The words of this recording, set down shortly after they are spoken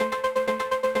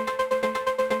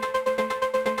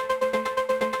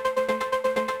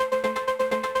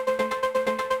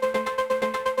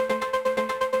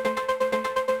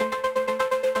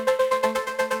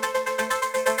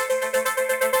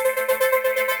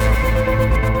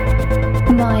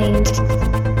mind,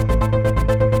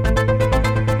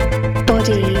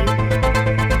 body,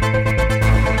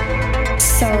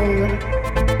 soul.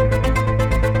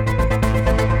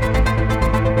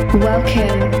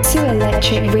 Welcome to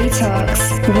Electric Retalks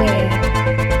with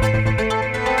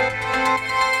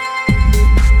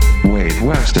Wade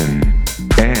Weston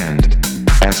and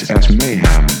SS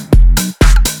Mayhem.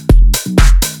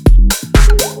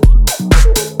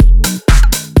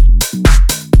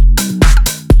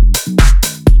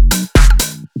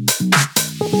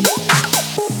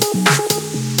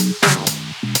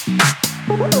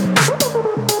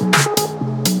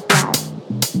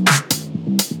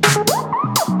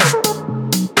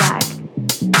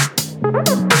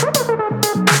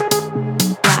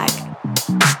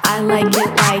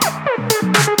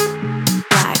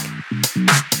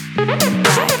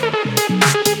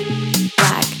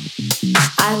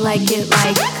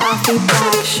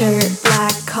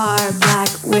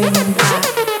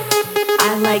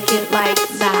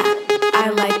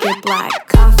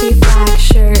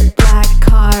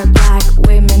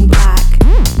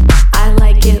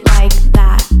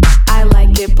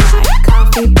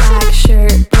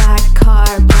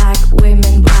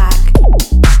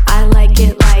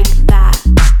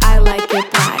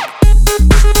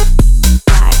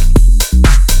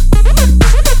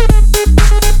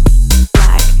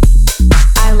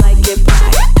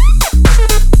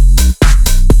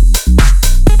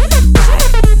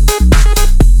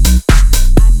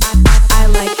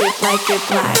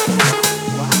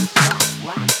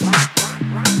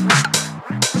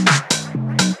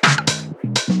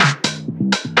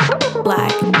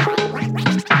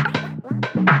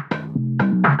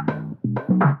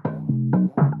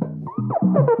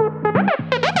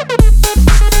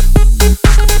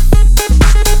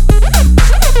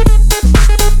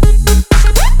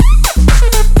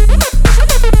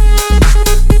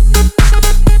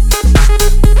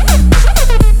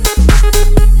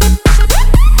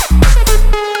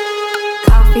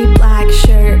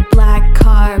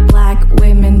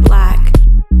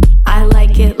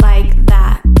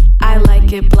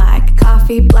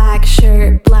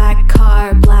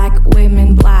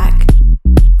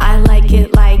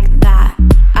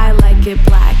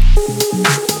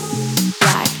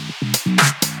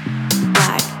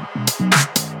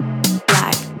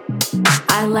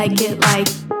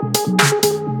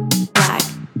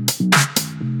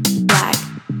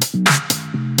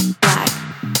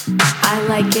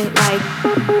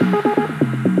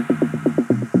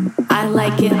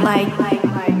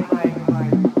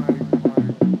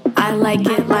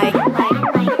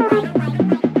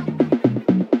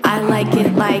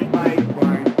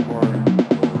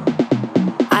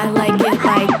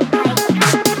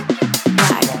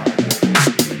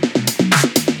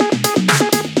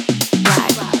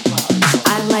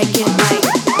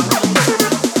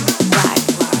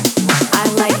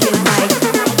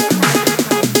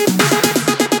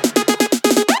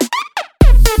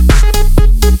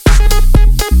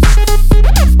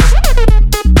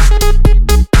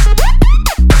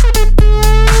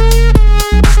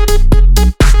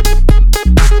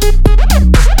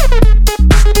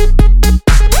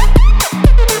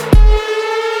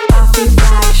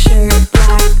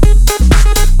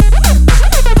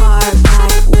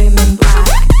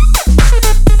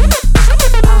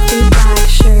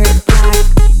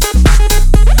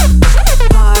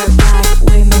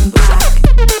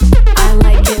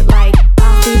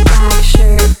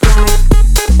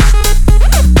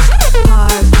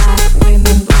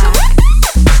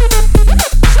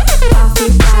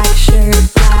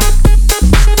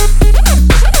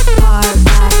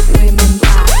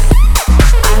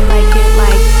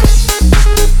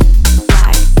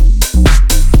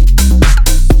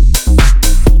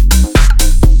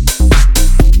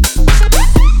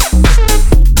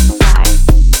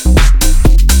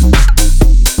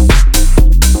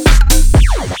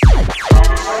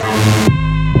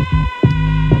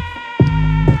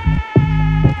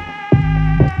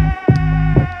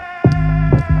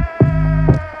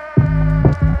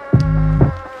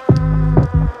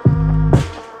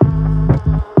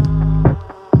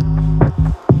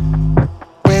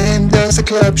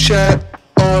 Club shirt,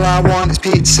 all I want is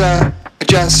pizza. I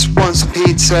just want some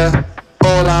pizza.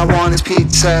 All I want is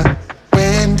pizza.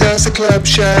 When does the club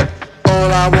shirt? All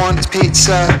I want is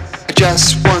pizza. I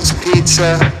just want some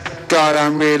pizza. God,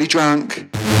 I'm really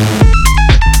drunk.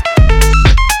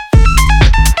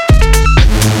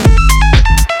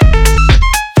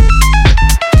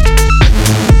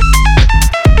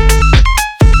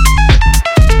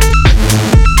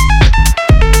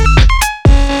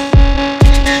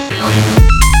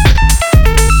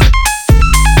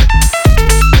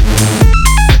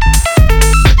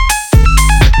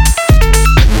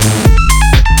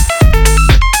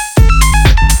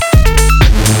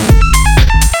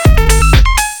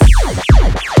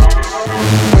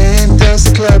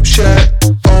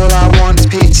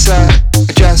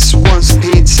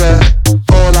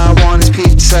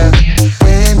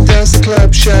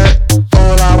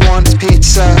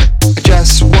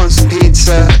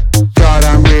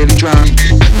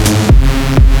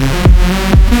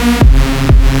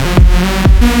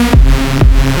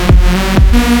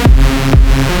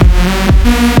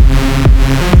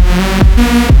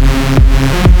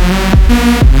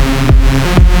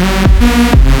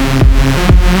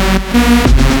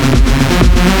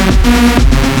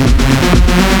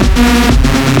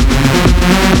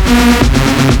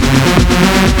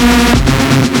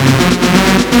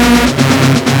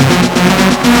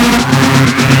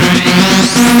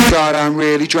 God, I'm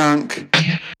really drunk.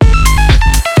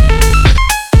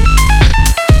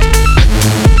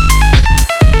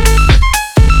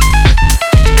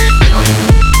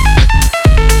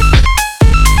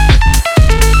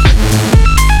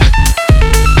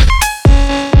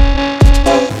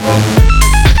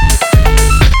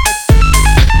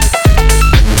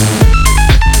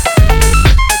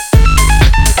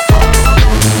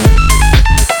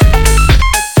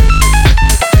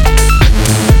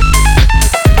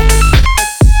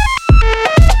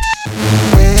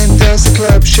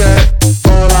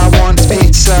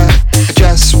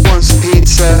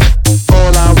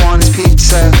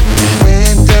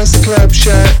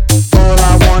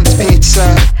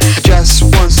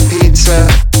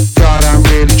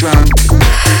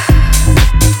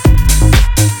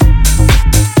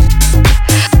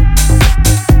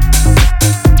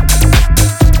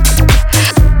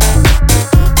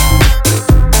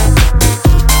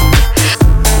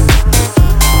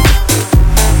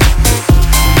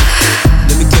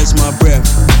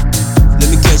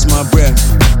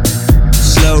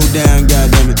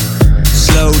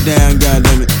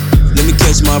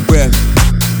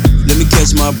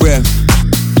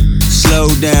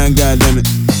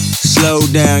 Slow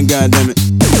down, goddammit.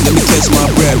 Let me catch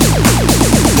my breath.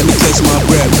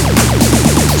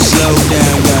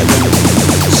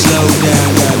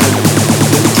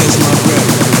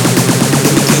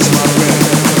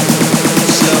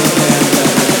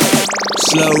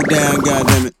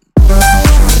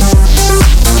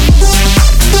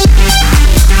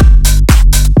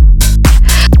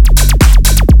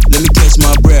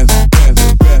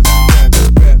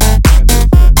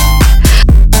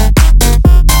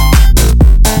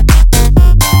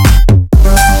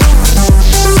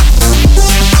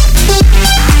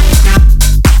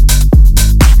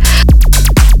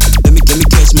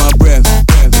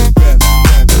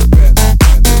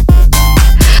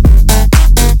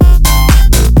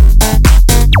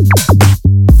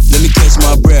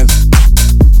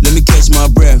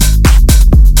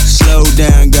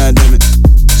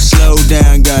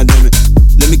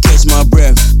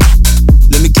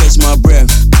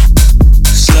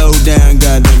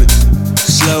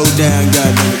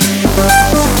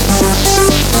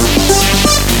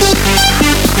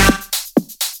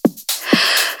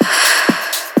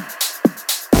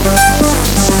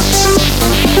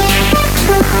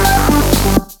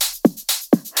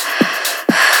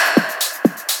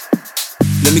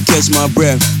 My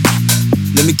breath.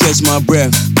 Let me catch my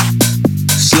breath.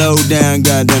 Slow down,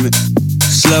 goddammit.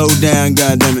 Slow down,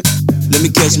 goddammit. Let me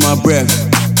catch my breath.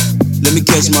 Let me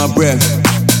catch my breath.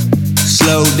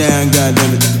 Slow down,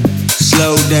 goddammit.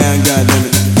 Slow down,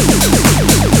 goddammit.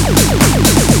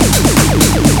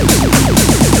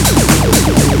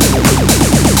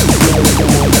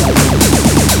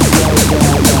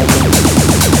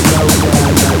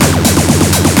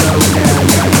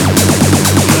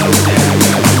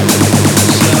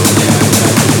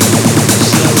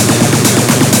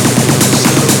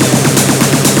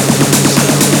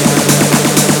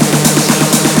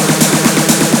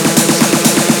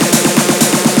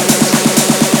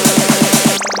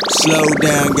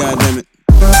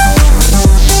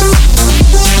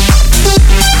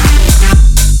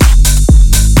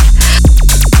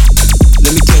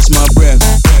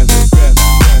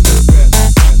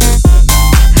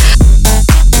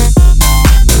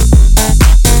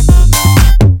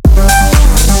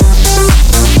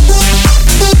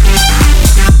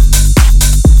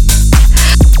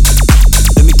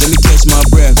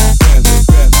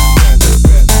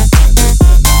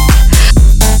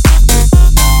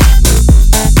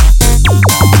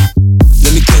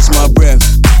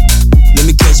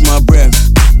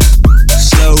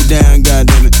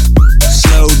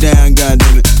 Slow down,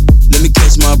 goddammit. Let me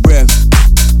catch my breath.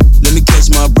 Let me catch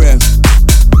my breath.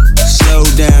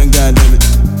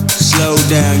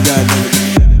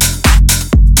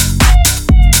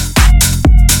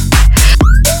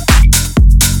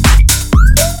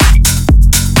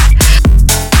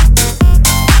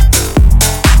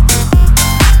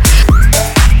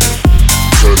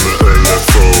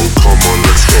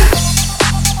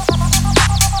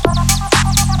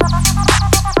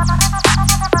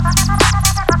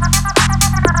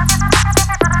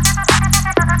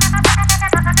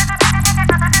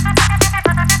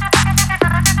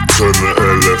 Turn the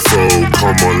LFO,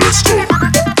 come on, let's go.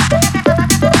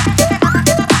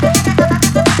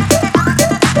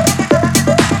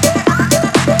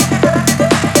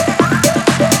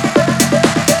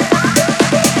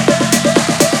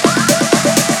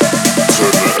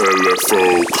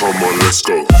 come on, let's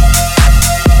go.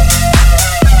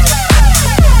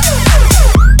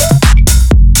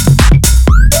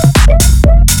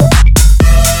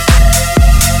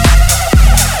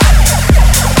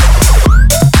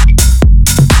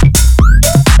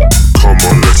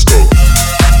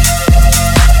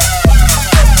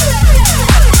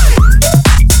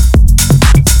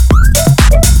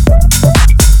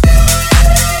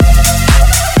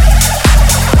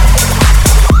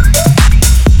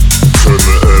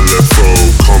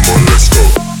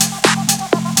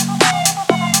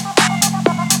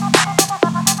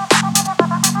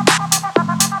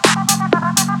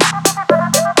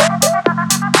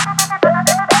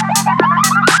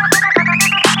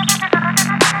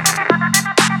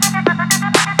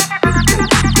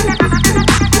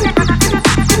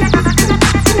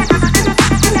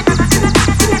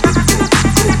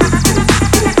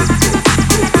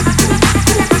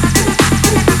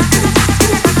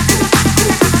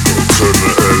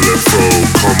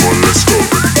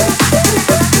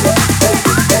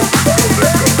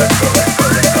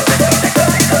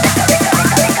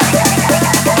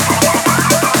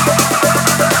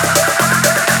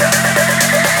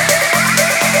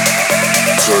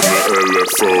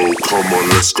 Come on,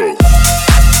 let's go.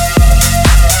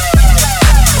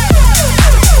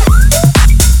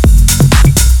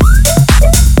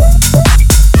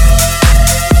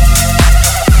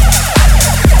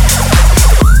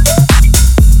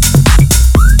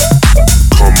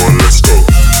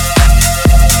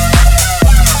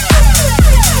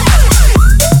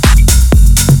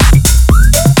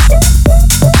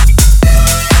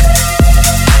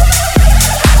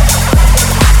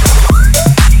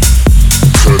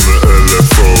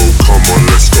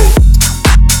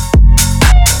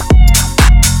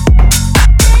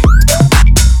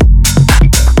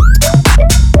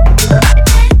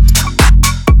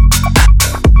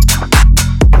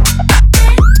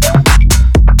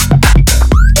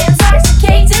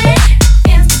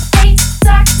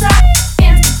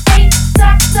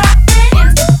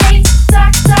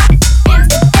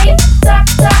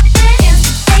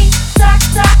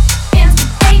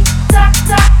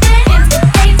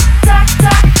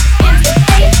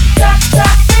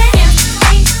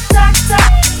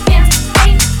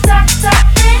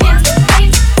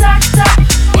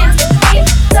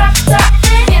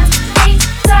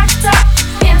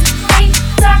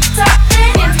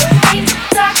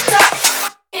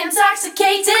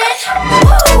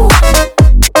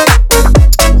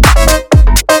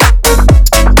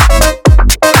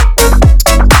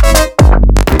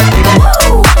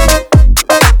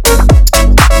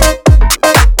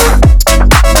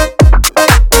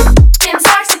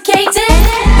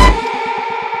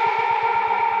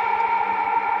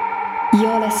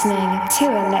 You're listening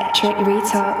to Electric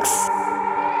Retox.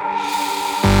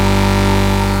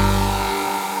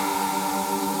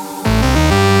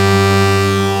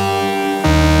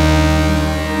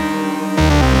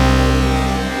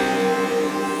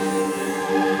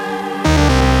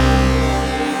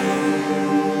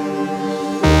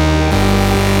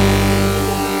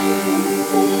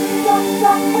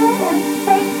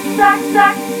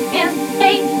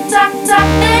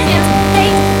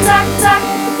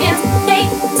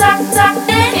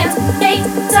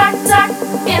 Talk,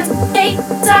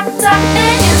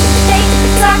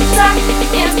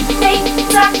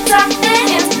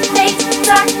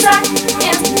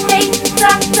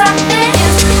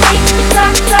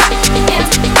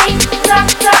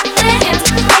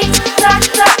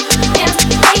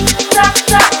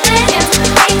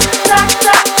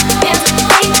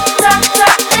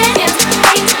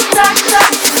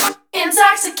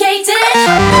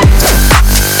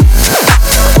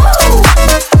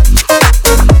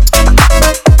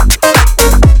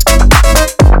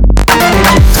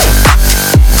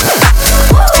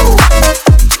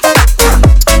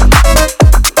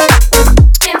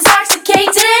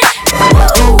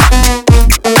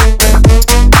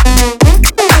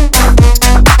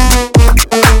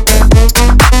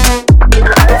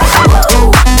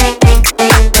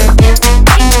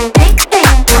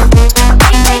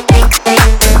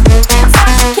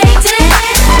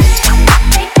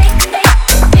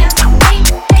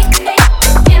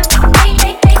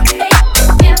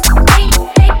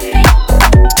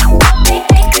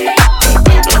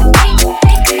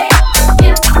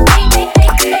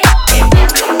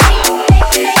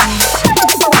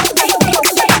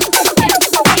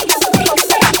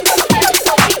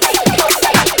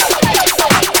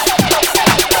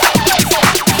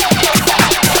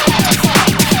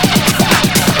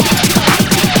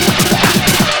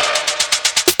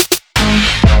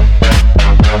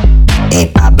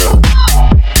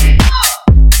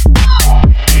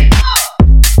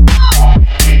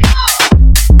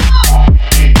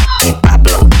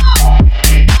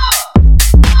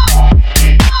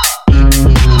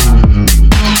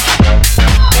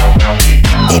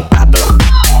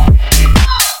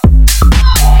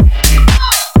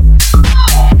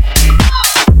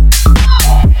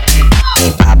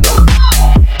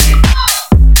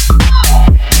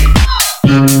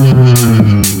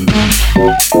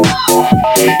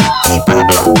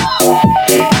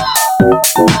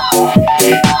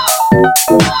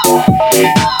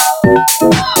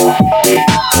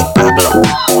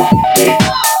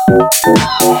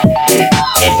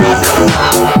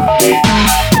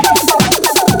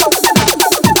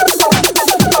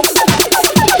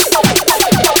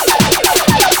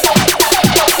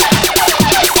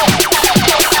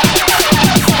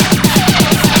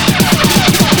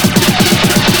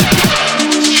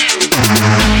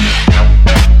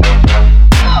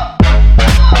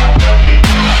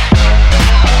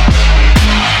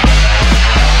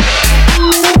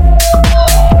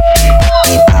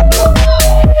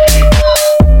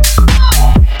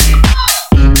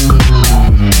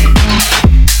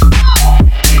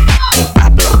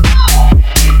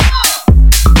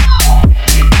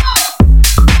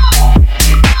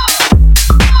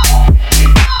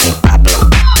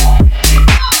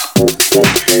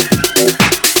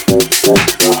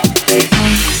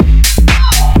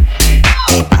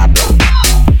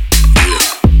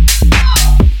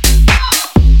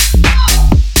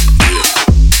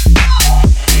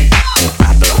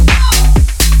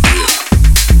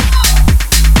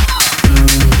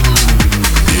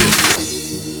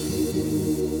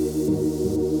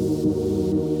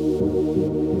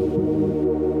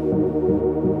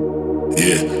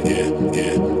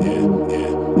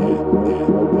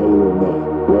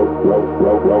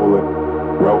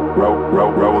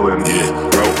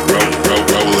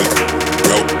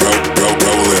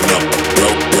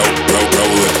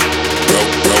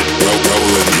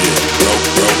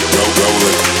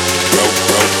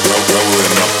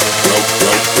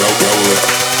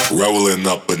 Rolling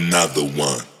up another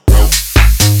one.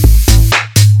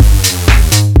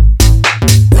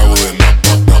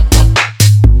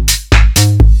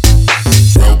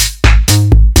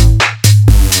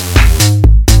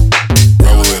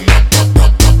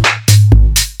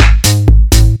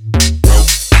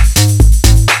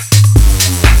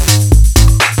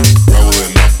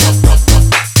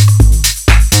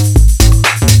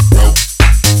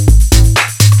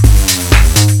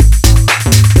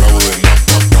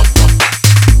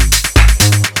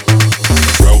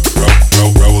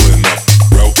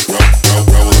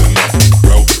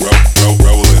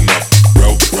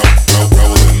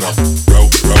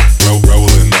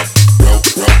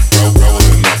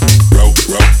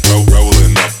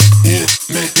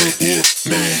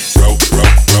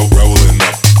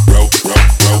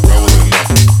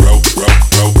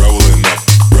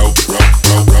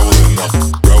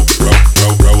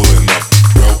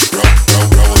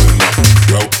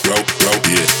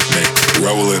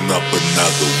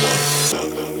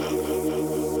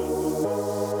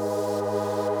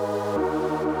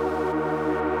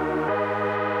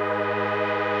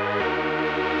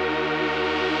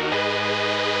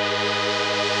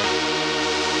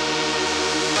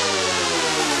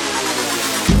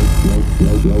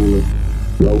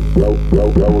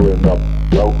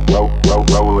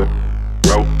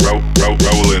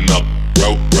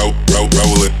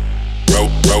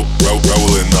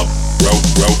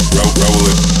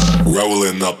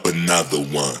 Rolling up another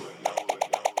one.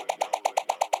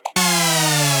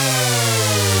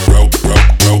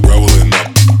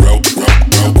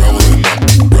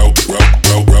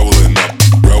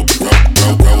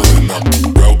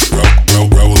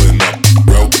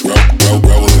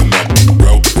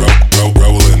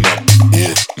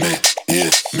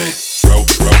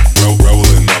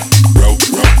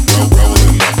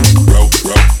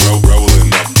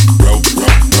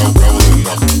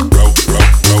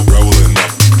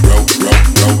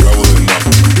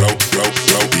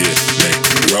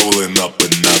 Rolling up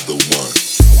another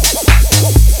one.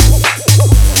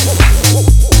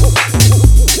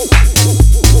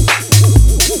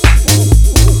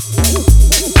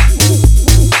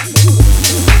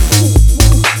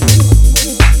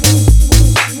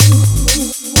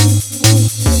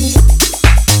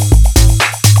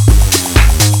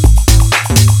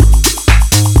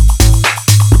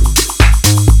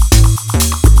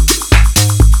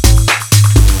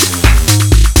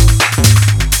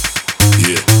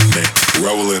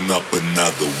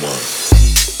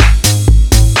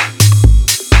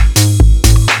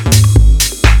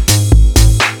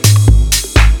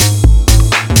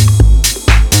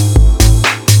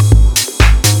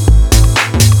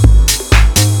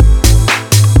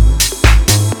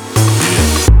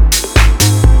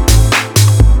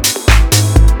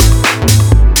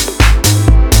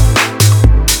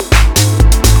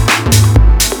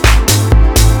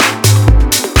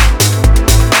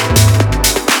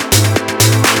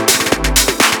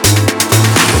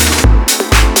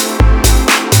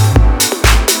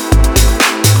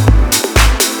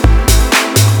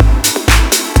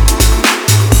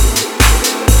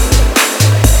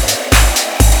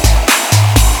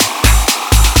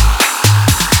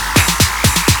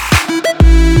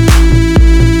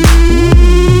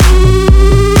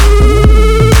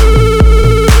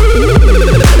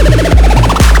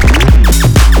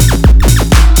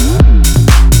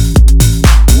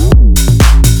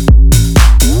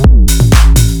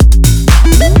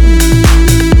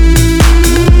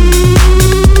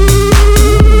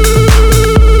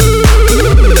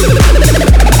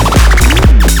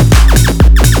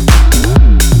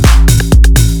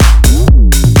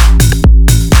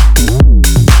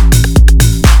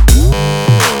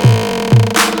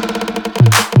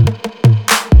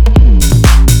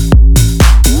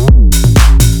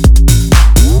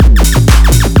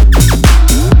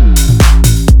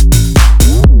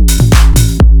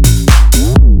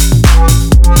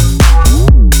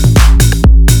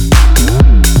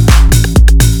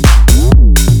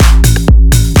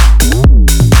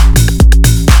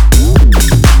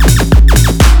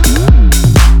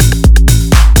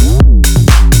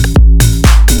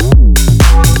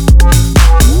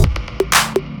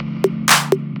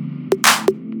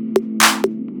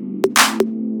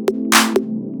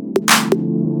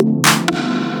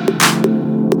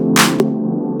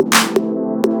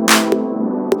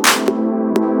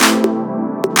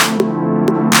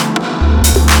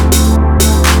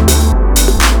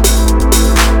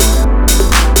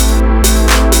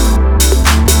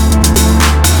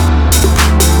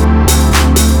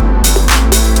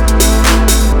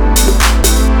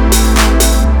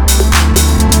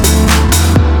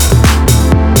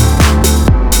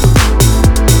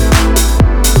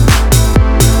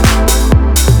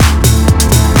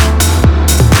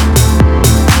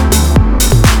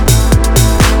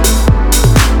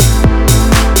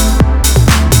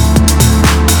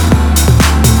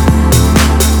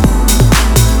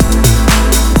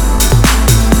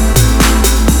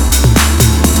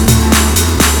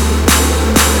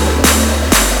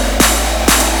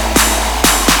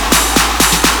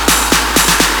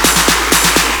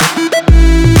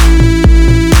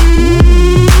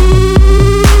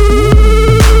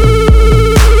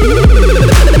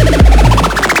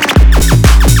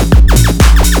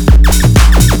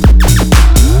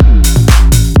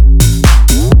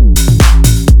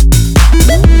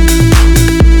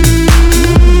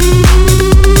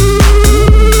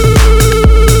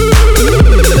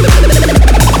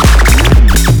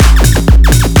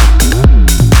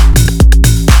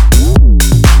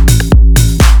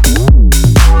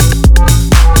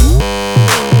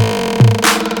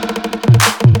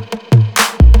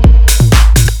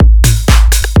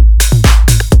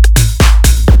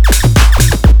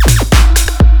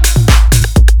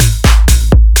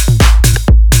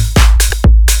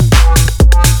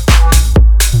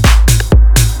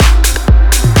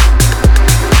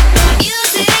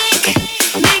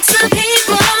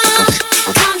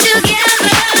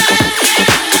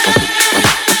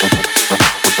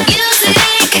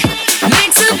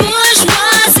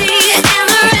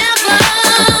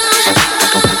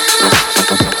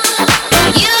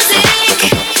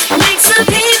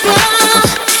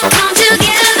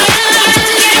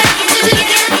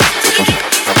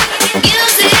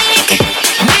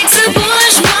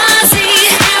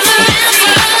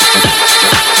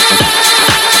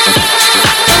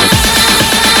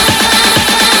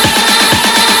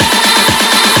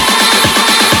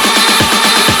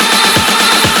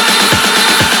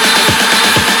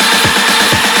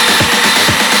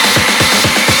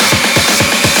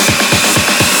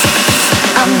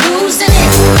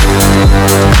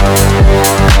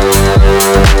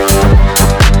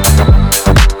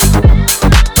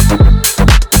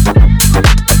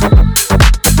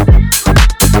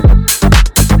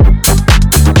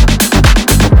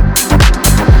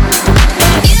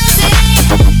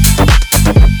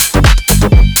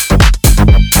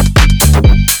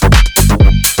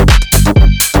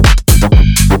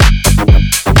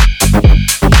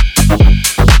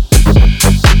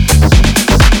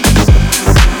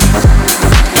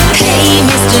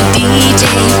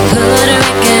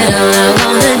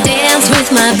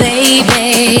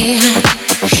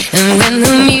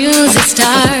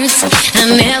 I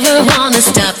never wanna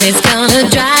stop. It's gonna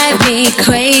drive me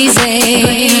crazy,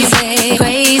 crazy,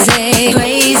 crazy,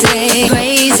 crazy,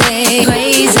 crazy, crazy,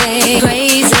 crazy,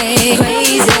 crazy,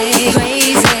 crazy,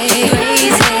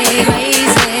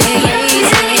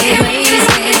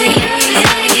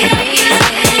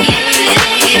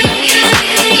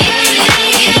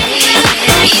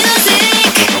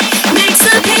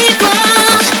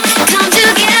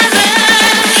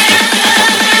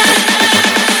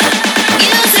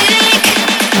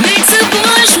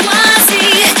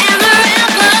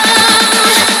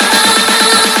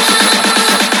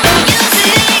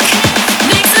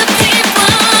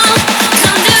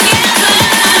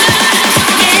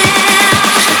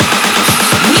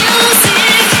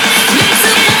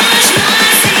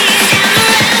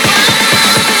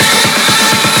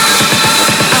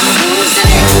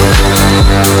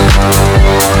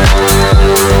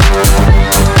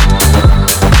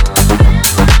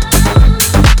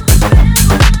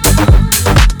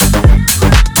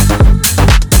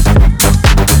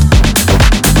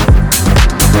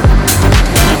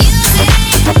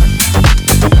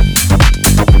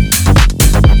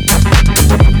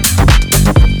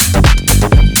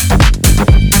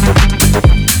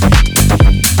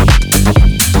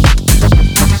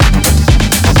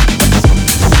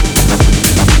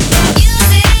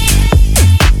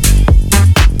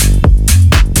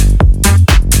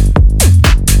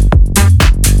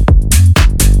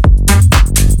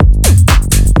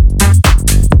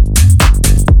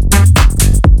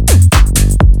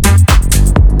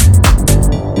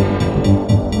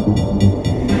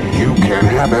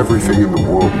 everything in the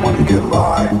world money can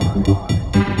buy.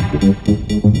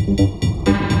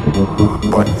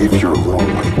 But if you're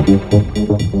lonely,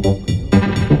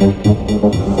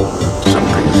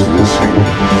 something's missing.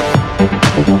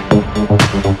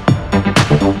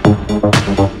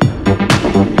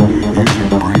 Music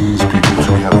brings people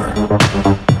together.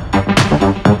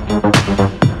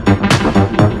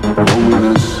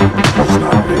 Loneliness is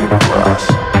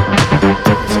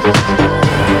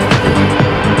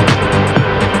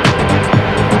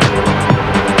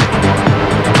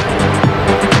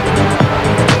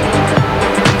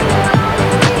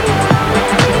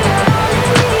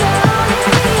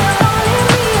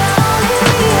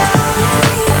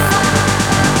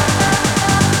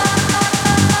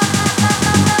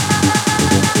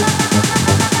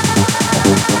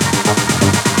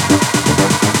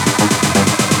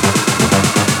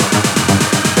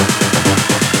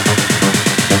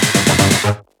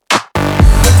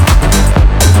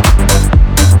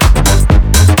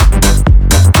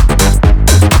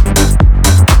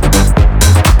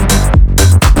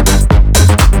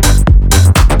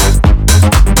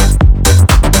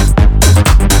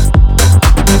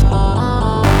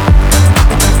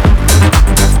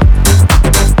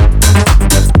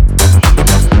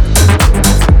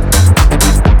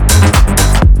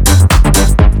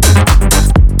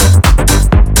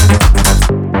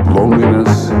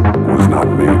not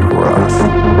made for us.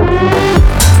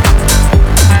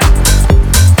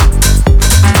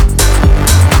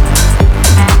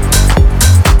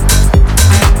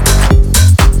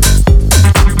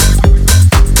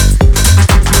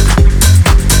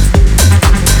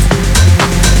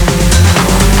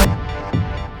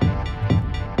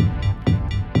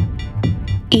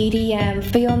 EDM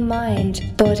for your mind,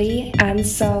 body and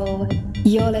soul.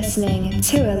 You're listening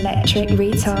to Electric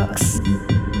Retox.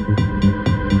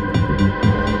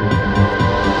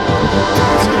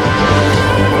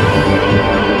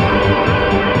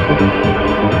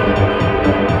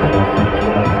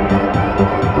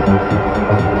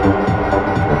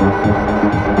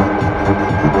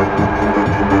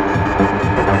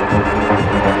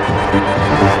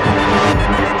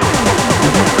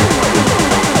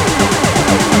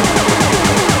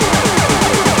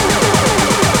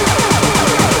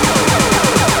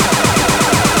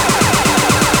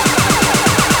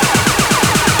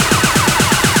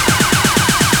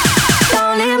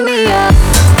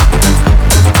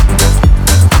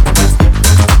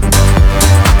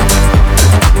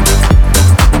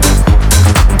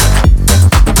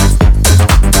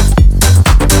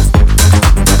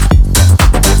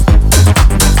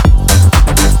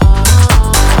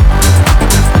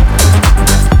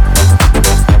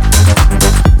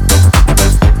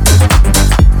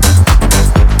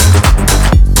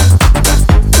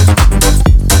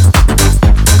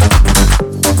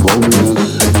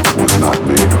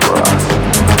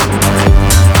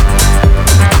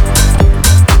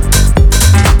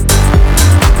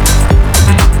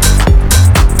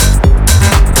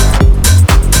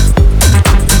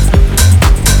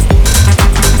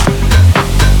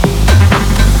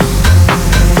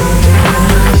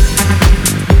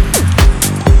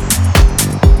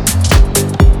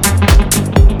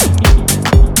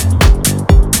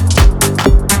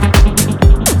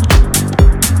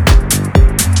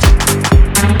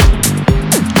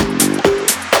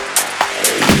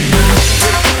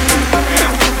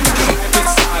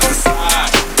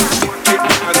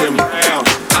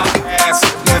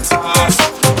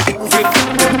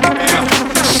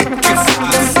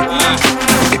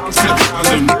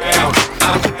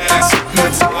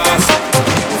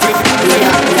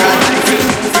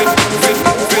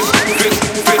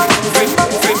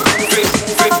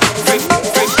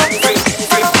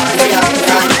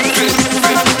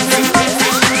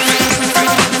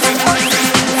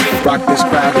 Rock this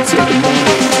crowd until the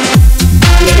morning.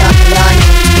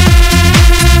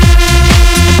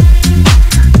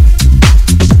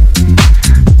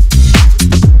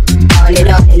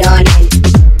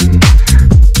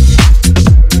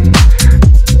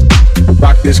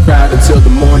 Rock this crowd until the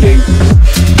morning.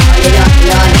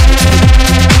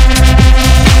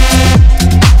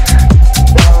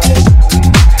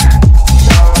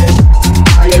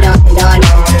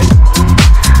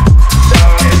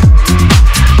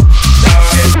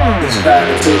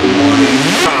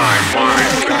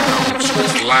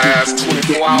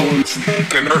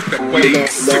 An earth that weighs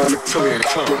 6 trillion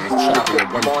tons, traveling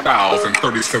at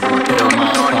 1,037 miles per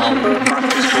hour.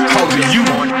 How do you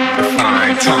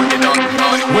define time?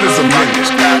 What is a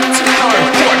minute? How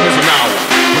important is an hour?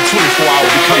 When 24 hours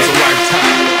becomes a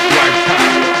lifetime.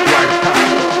 Lifetime.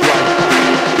 Lifetime. Lifetime.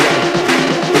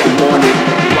 Morning.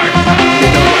 Lifetime.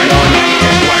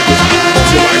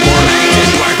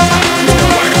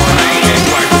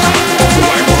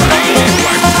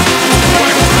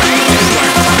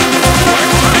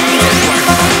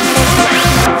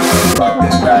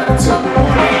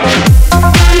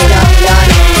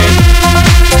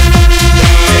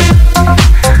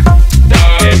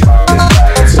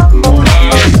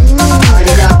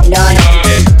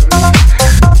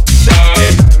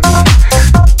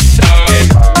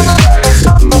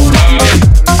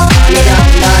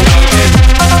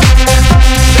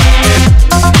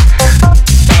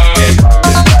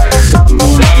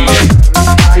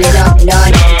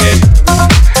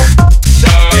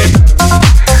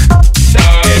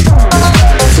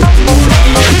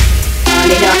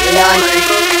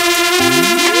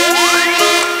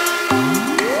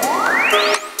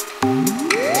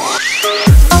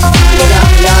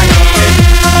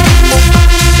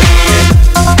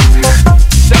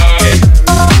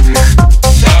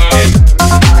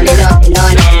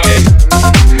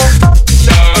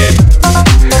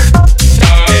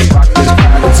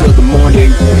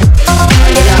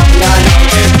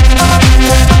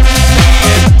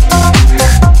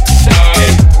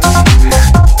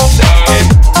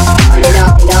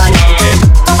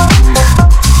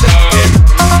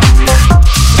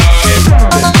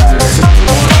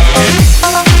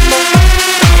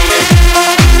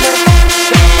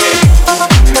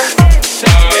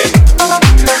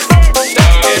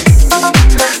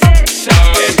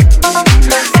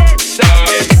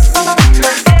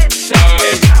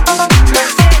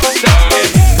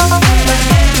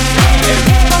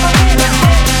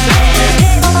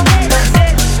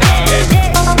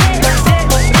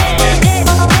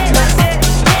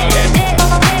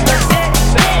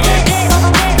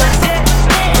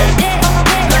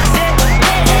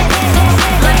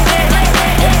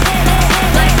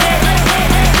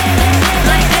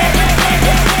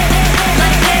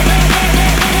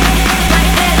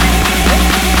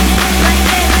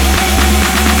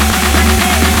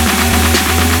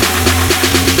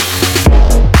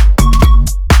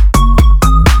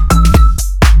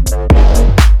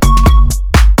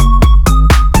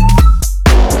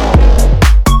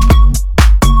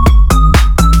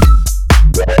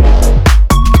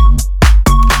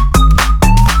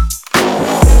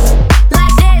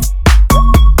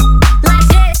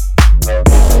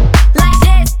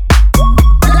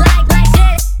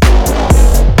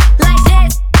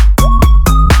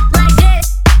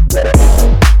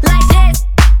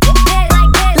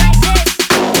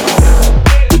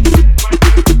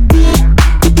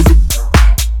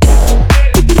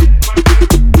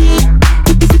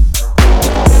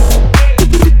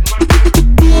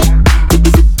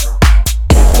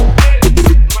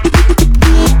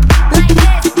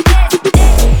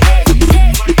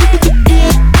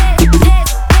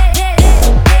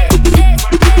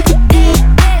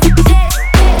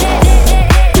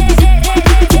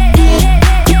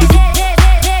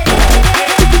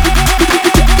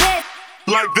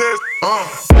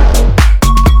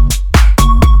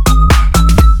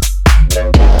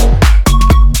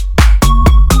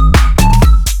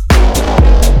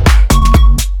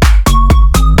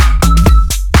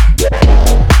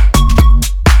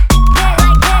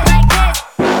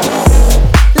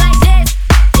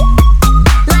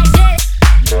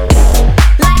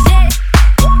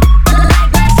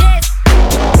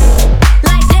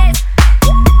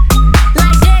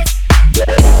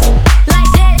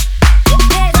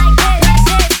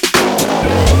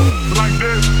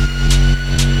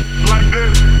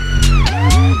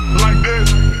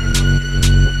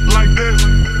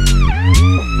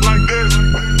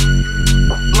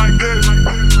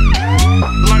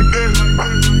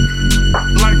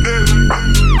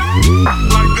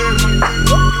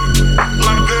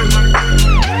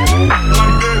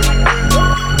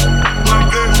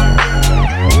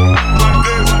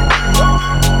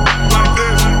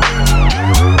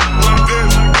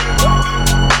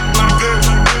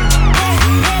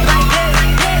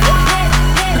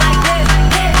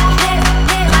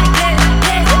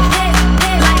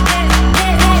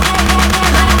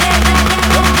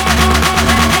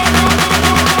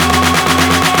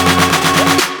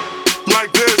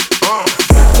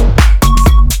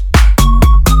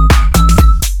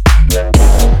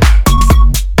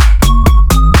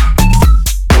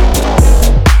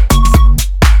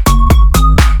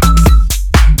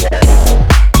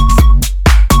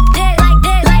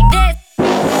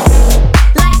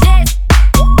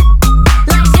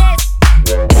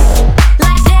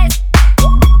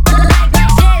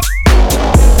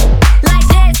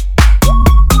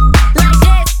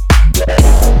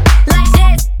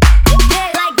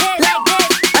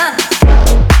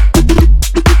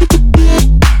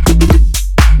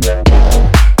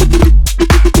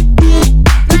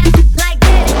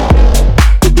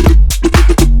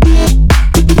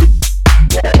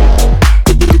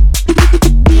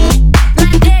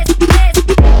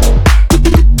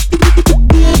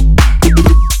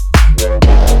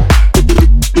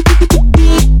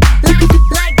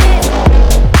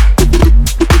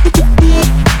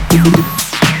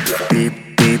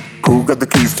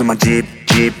 Jeep,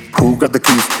 Jeep, who got the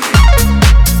keys?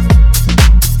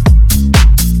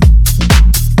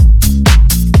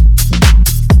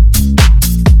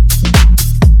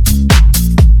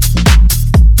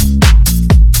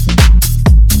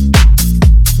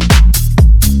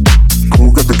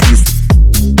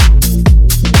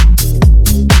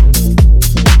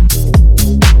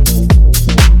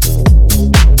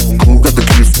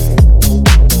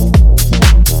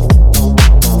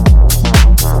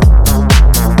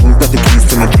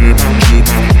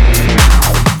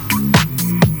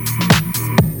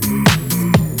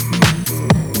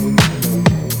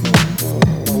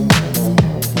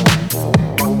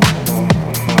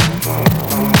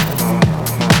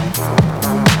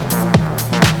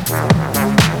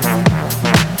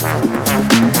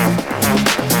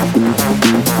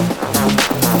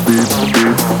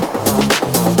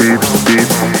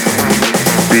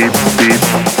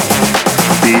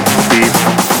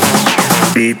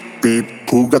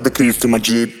 Who got the keys to my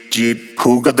Jeep, Jeep?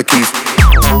 Who got the keys?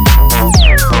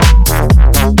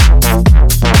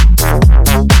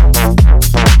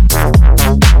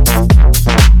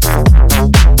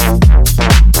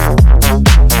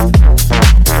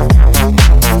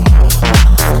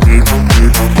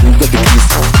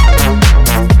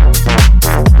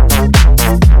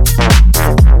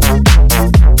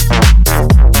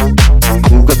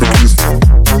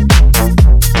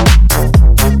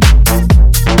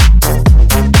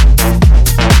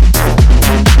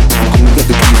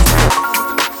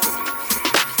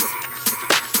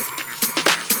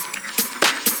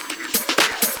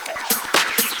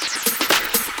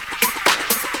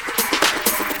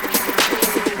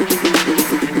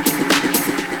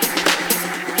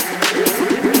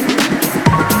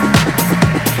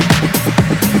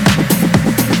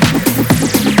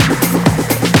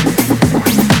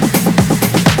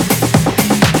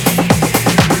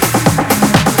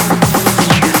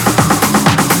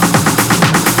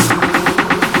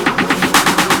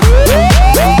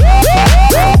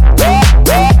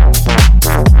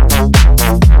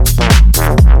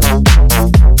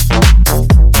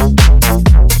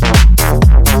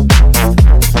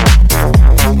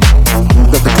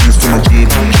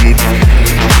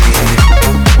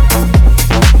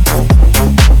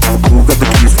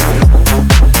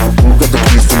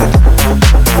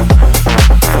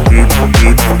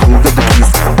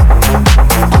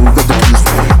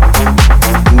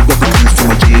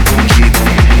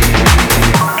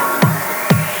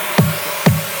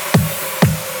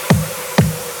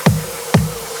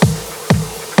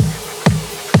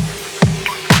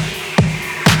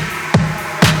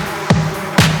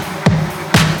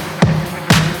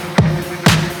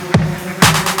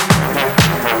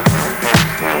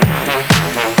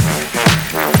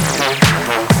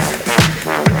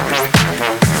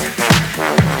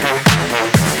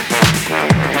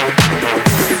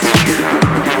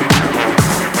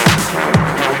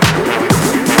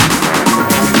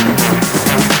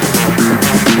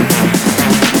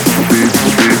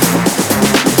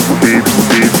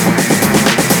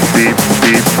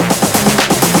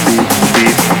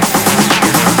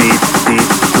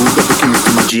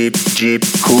 Jeep,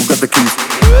 who got the keys?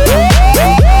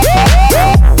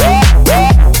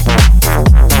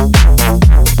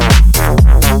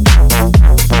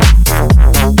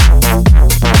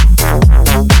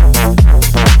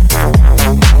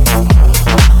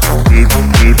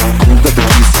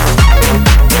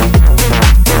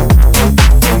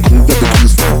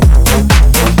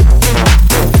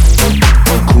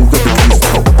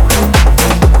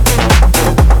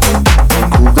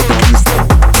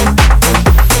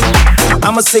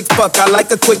 I'm a sick fuck, I like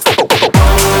a quick. I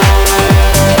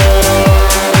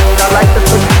like the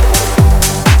quick.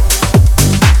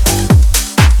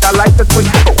 I like the quick.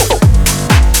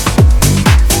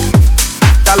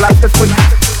 I like the quick.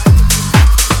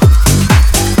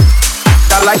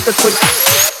 I like the quick.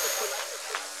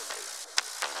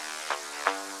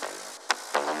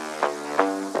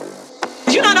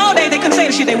 You know, all day they couldn't say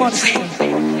the shit they want to say.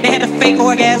 They had the fake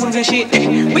orgasms and shit.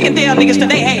 We can tell niggas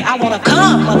today, hey, I wanna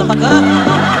come,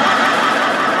 motherfucker.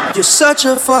 You're such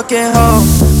a fucking hoe,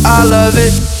 I love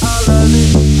it.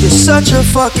 You're such a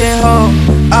fucking hoe,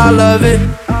 I love it.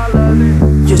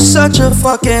 You're such a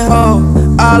fucking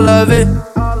hoe, I love it.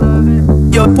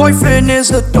 Your boyfriend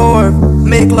is a dork,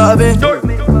 make loving.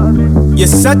 You're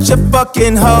such a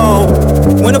fucking hoe.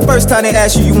 When the first time they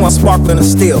asked you, you want sparkling or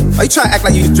still? Are you trying to act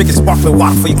like you was drinking sparkling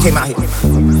water before you came out here?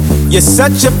 You're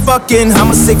such a fucking,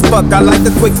 I'm a sick fuck, I like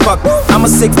the quick fuck. I'm a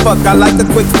sick fuck, I like the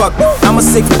quick fuck. I'm a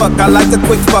sick fuck, I like the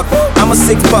quick fuck. I'm a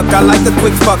sick fuck, I like the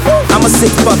quick fuck. I'm a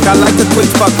sick fuck, I like the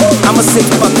quick fuck. I'm a sick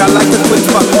fuck, I like the quick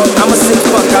fuck. I'm a sick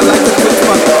fuck, I like the quick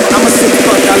fuck. I'm a sick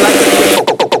fuck, I like the quick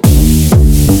fuck.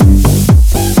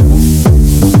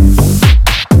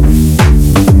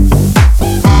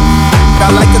 I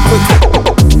like the quick fuck.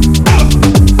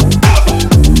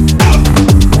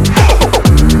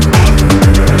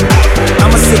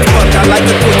 I'm a sick fuck, I like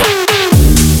the quick.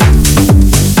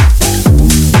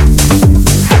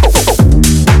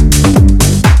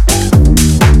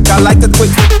 I like the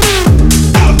quick.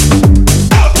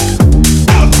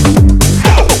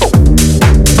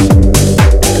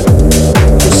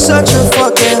 You're such a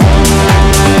fucking.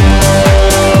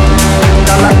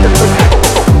 I like the quick.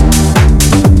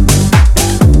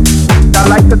 I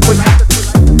like the quick.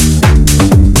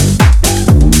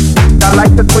 I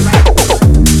like the quick.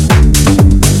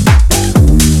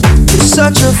 You're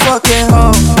such a fucking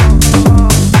hoe.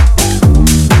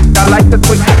 I like the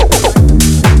quick.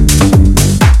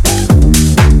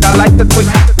 I like the quick.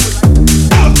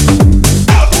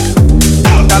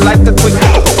 I like the quick.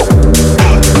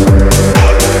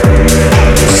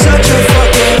 You're such a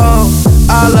fucking hoe.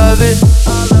 I love it.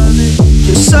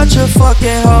 You're such a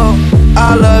fucking hoe.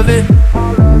 I love it.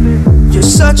 You're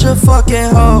such a fucking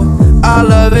hoe. I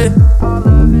love it.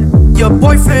 Your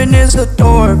boyfriend is a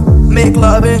dork. Make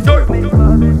loving.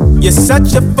 You're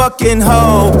such a fucking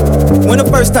hoe. When the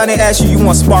first time they asked you, you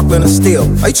want sparkling or still?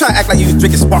 Are you trying to act like you was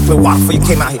drinking sparkling water before you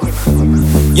came out here?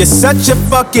 You're such a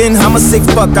fucking, I'm a sick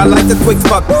fuck, I like the quick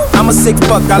fuck. I'm a sick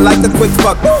fuck, I like the quick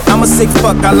fuck. I'm a sick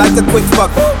fuck, I like the quick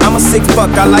fuck. I'm a sick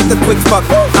fuck, I like the quick fuck.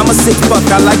 I'm a sick fuck,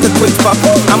 I like the quick fuck.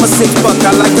 I'm a sick fuck,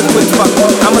 I like the quick fuck.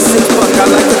 I'm a sick fuck, I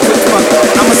like the quick fuck.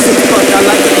 I'm a sick fuck, I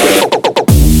like the quick fuck.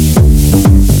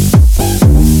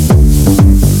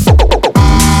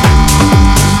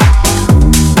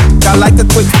 I like the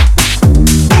quick.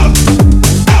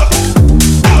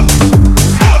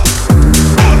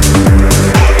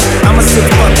 I'm a sick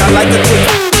fuck, I like the quick.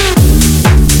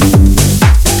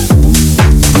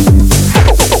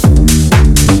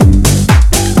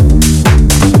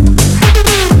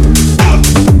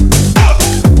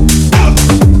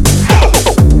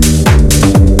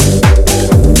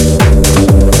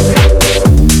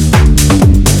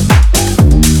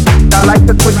 I like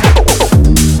the quick.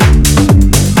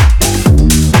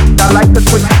 I like the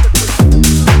quick.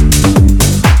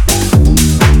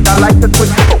 I like the quick.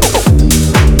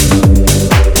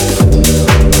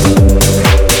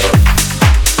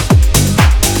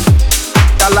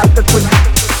 I like the quick.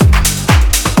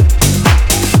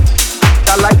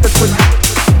 I like the quick.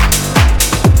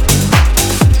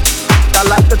 I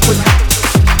like the quick.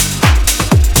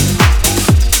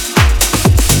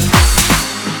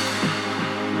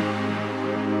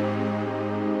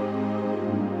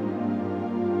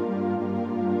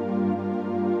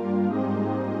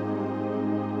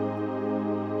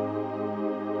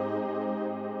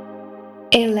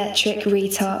 Electric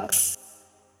Retox.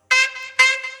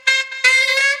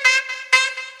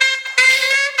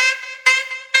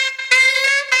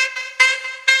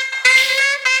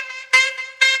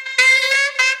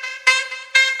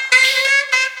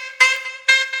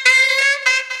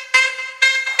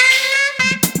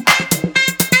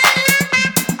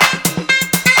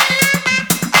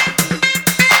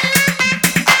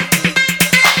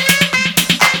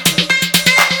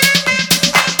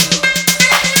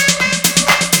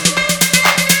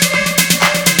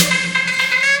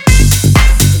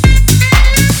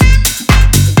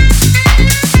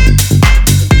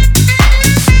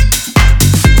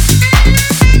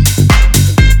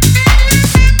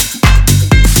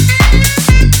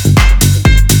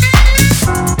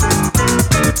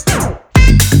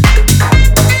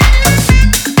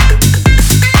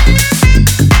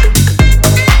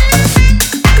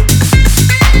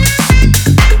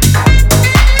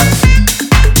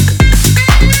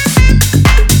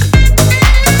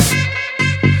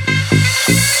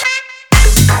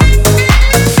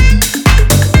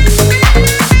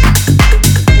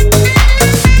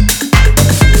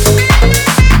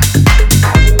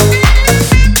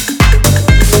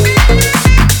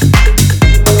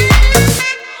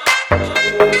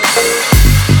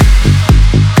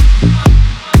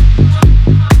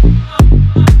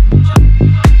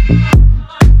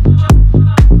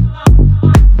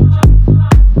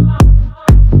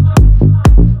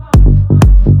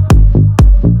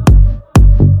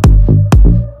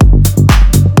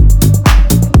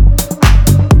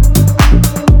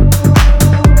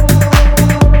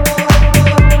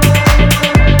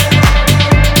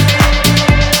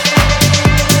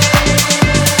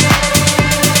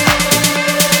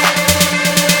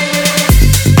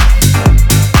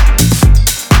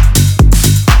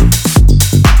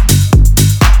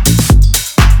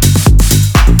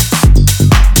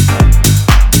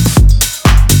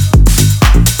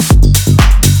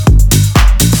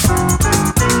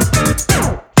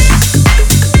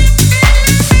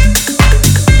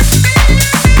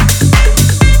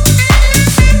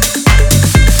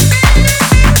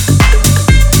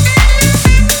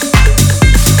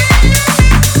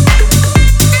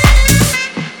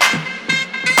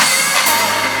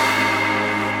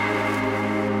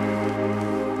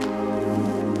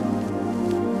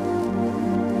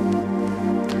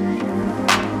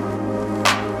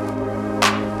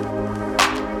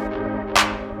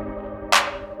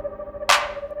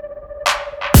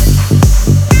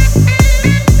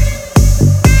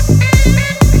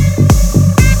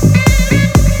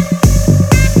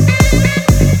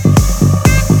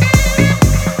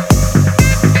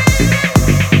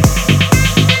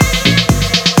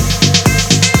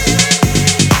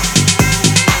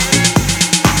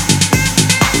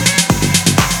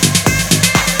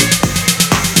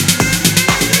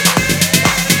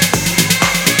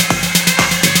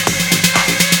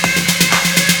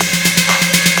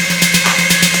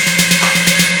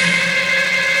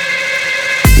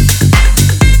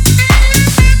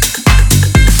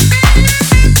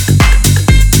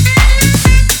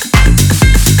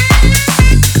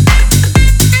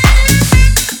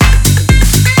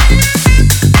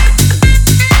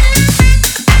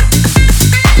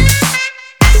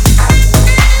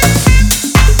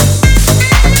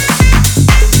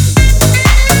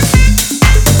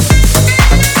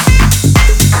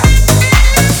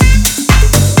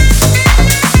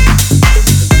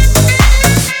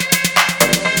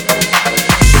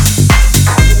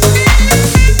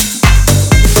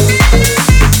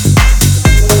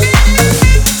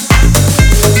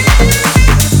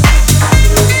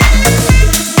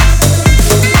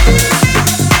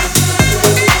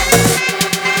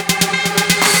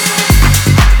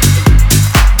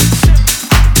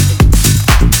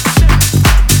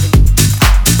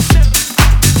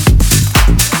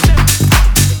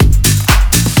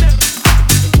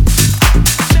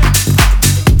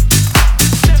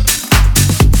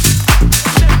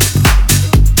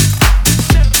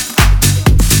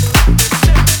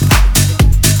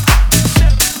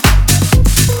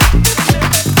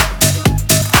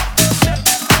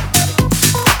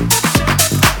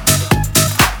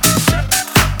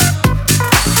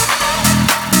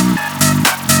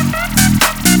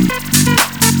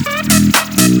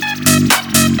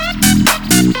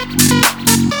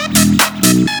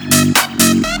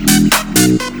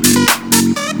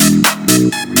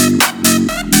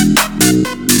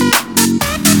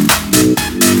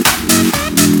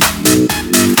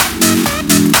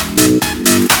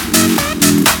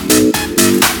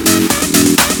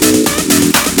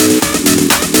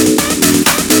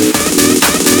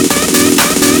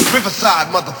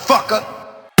 Riverside, motherfucker.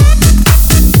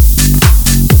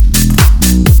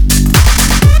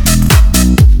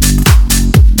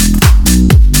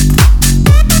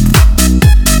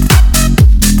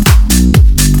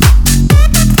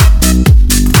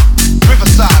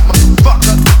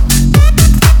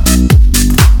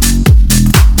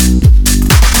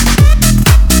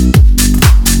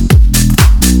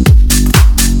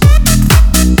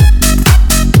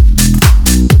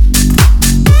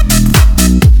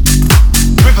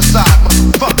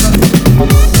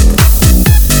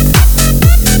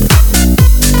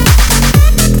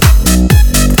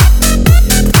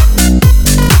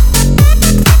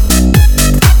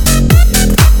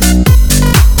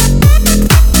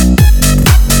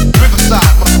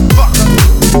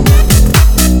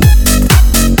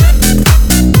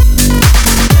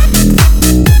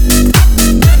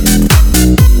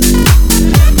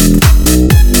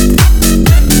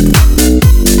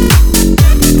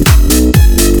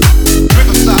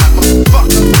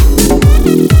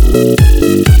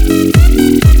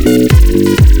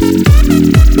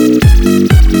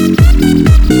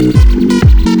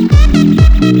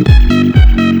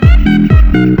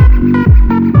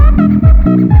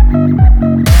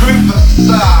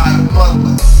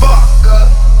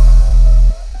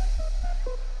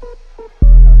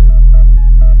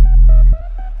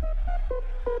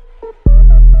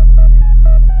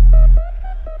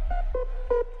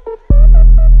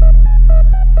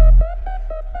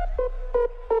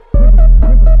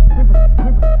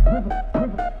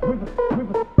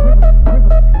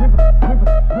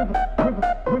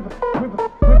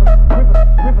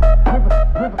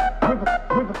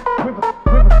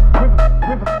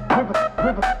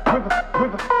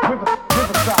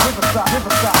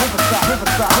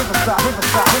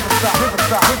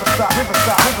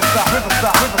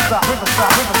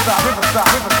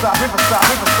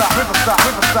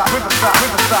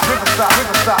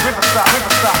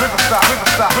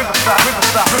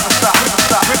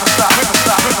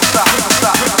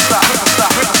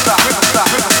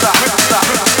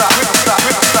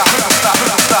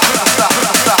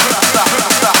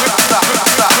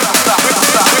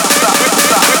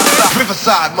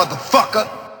 Riverside,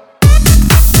 motherfucker.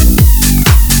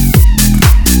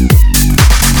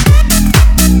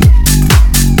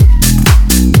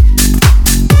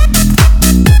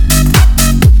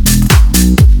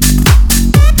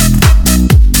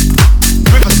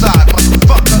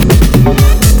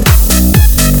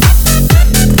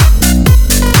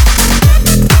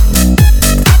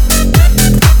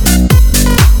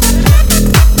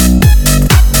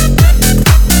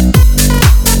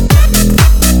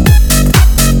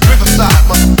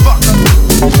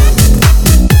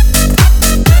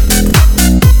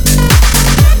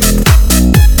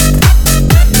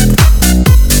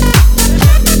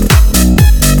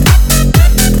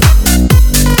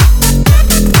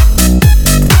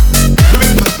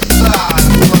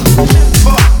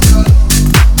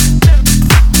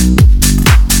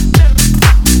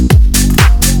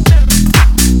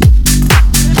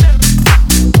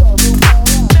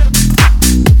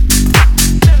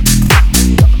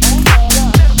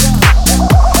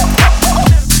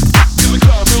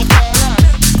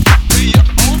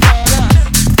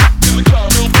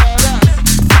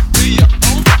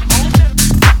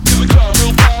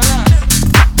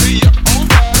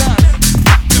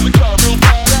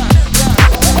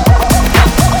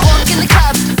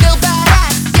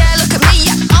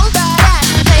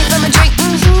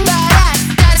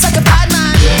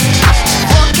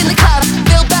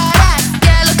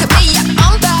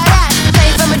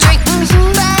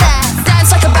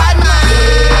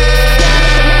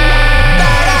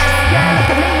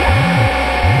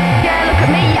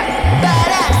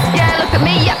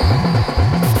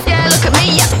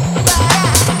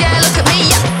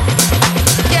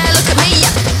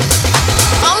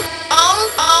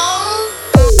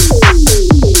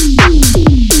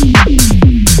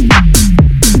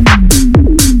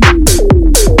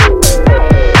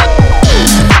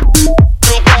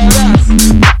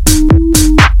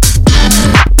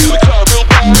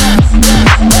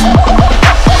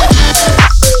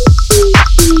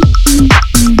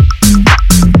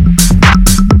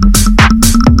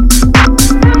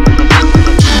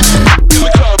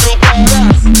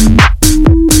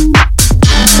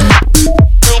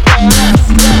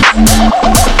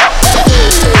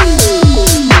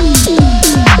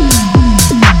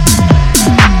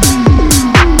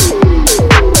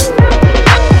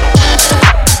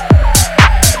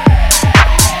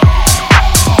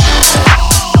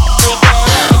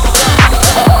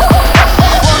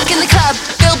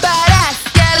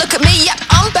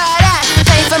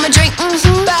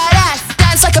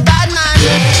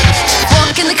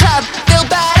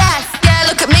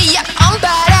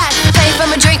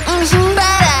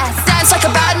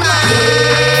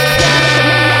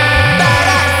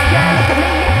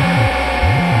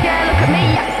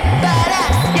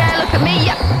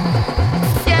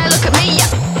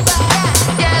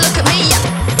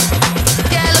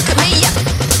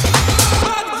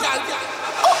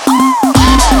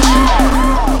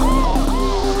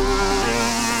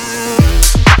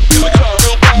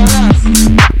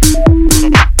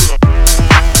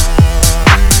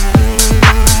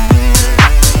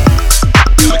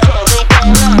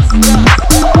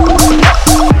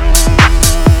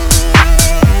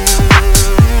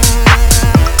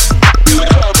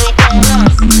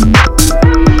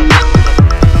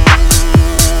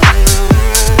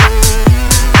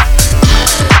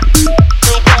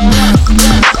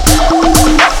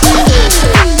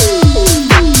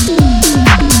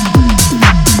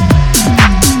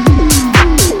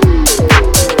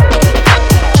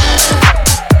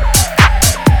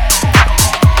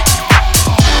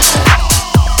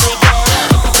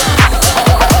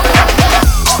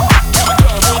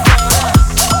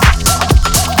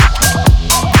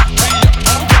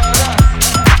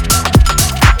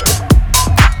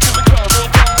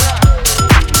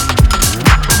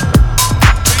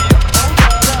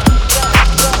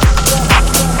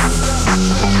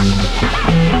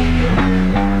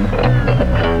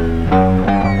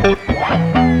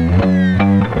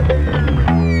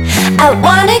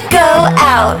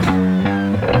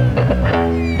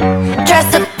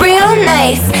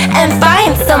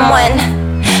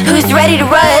 who's ready to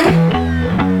run.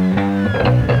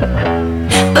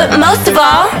 But most of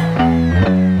all,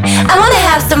 I wanna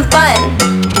have some fun.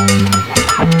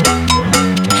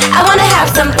 I wanna have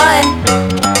some fun.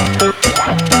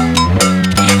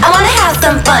 I wanna have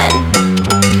some fun.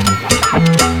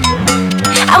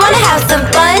 I wanna have some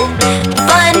fun,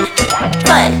 fun,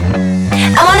 fun.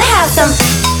 I wanna have some.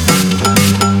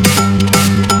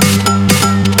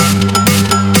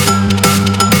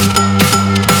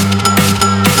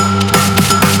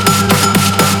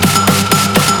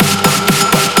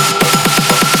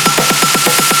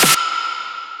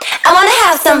 I wanna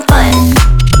have some fun.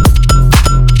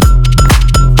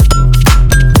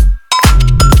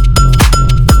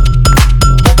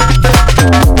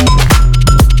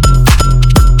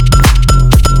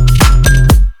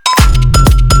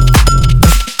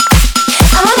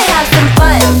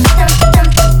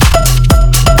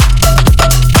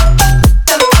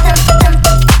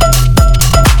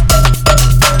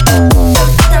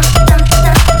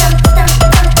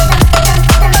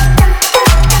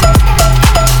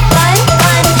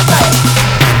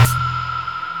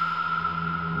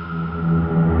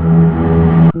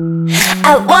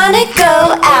 I wanna go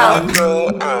out,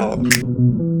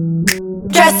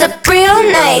 dress up real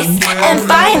nice, and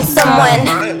find someone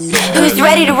who's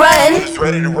ready to run.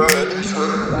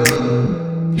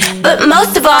 But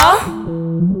most of all,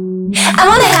 I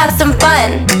wanna have some fun.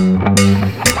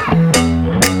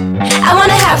 I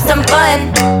wanna have some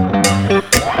fun.